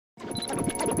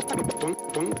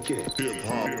Funky.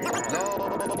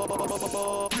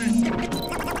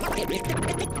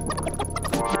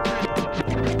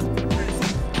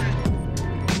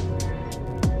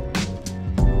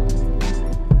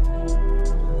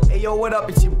 Hey yo, what up?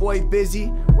 It's your boy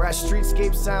Bizzy. We're at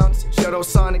Streetscape Sounds. Shout out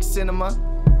SonicSinema.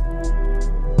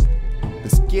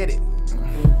 Let's get it.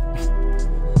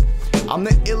 I'm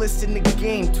the illest in the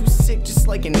game, too sick just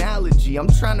like an allergy. I'm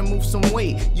trying to move some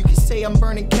weight, you can say I'm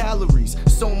burning calories.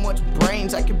 So much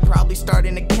brains, I could probably start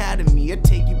an academy or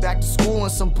take you back to school on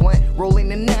some blunt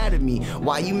rolling anatomy.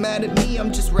 Why you mad at me?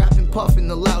 I'm just rapping, puffing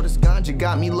the loudest ganja.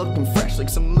 Got me looking fresh like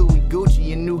some Louis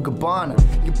Gucci and New Gabbana.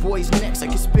 Your boy's next, I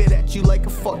can spit at you like a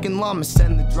fucking llama.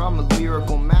 Send the drama,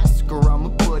 lyrical massacre, I'ma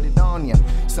put it on ya.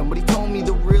 Somebody told me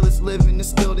the realest living is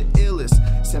still the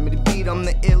illest. Send me the beat, I'm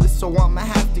the illest, so I'ma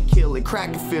have to kill it.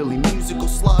 Crack a Philly, musical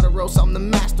slaughter roast, I'm the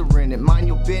master in it. Mind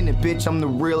your business, bitch, I'm the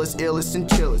realest, illest, and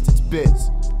chillest. It's Biz.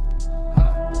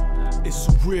 It's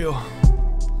real.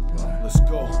 Let's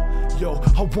go. Yo,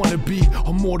 I wanna be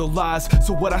immortalized,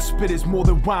 so what I spit is more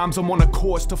than rhymes. I'm on a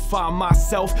course to find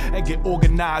myself and get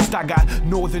organized. I got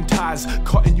northern ties,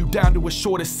 cutting you down to a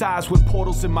shorter size, with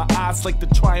portals in my eyes like the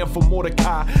triumph of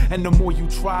Mordecai. And the more you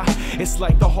try, it's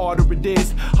like the harder it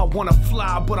is. I wanna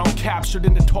fly, but I'm captured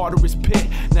in the Tartarus pit.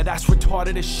 Now that's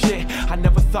retarded as shit. I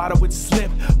never thought I would slip,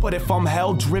 but if I'm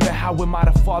hell driven, how am I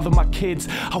to father my kids?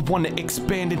 I wanna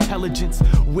expand intelligence,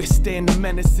 withstand the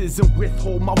menaces, and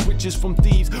withhold my riches from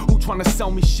thieves who trying to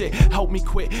sell me shit. Help me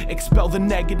quit, expel the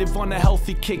negative on a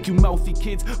healthy kick. You mouthy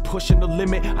kids pushing the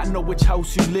limit, I know which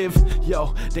house you live.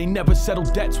 Yo, they never settle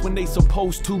debts when they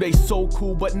supposed to. They so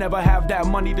cool but never have that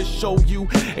money to show you.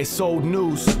 It's old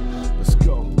news. Let's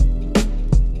go.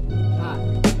 Hi,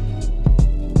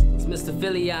 it's Mr.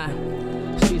 Fillion,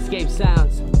 Streetscape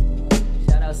Sounds.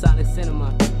 Shout out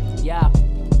SonicSinema.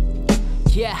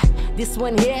 Yeah, this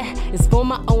one here is for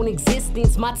my own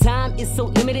existence. My time is so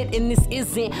limited and this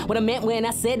isn't what I meant when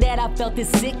I said that I felt the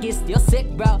sickest. You're sick,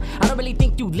 bro. I don't really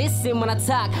think you listen when I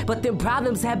talk, but them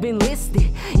problems have been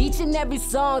listed. Each and every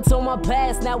song told my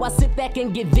past, now I sit back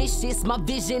and get vicious. My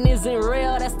vision isn't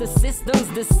real, that's the system's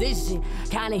decision.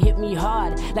 Kinda hit me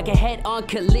hard, like a head-on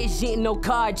collision. No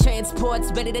car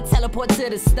transports, ready to teleport to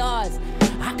the stars.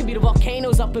 I could be the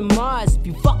volcanoes up in Mars. If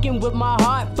you fucking with my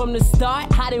heart from the start,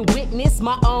 I didn't witness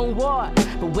my own war.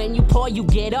 But when you pour, you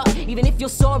get up. Even if you're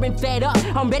sore and fed up,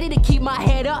 I'm ready to keep my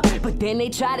head up. But then they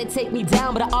try to take me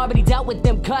down, but I already dealt with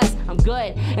them cuts. I'm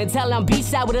good until I'm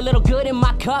B-side with a little good in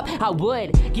my cup. I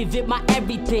would give it my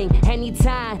everything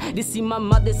anytime to see my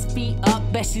mother's feet up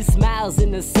as she smiles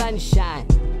in the sunshine.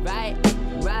 Right,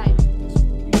 right.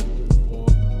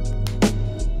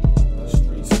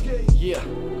 Yeah.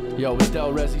 Yo, it's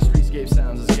Del Reze, Streetscape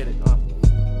Sounds, let's get it,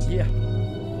 yeah.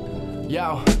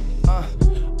 Yo,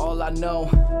 all I know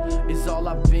is all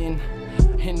I've been,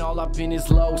 and all I've been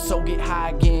is low, so get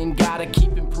high again. Gotta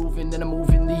keep improving and I'm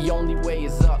moving, the only way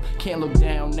is up. Can't look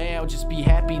down now, just be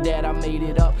happy that I made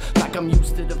it up. Like I'm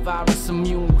used to the virus,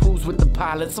 immune, cruise with the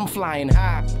pilots, I'm flying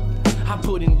high. I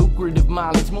put in lucrative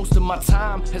mileage, most of my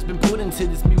time has been put into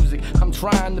this music. I'm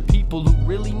trying, the people who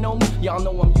really know me, y'all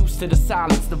know I'm used to the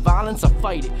silence, the violence, I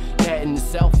fight it. That in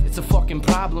itself, it's a fucking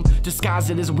problem. Disguise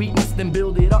it as weakness, then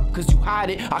build it up, cause you hide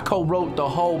it. I co-wrote the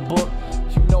whole book,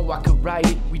 you know I could write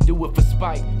it. We do it for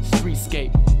spite,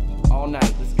 Streetscape, all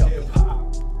night, let's go.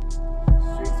 Hip-hop,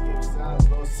 Streetscape Sounds,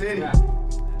 Little City.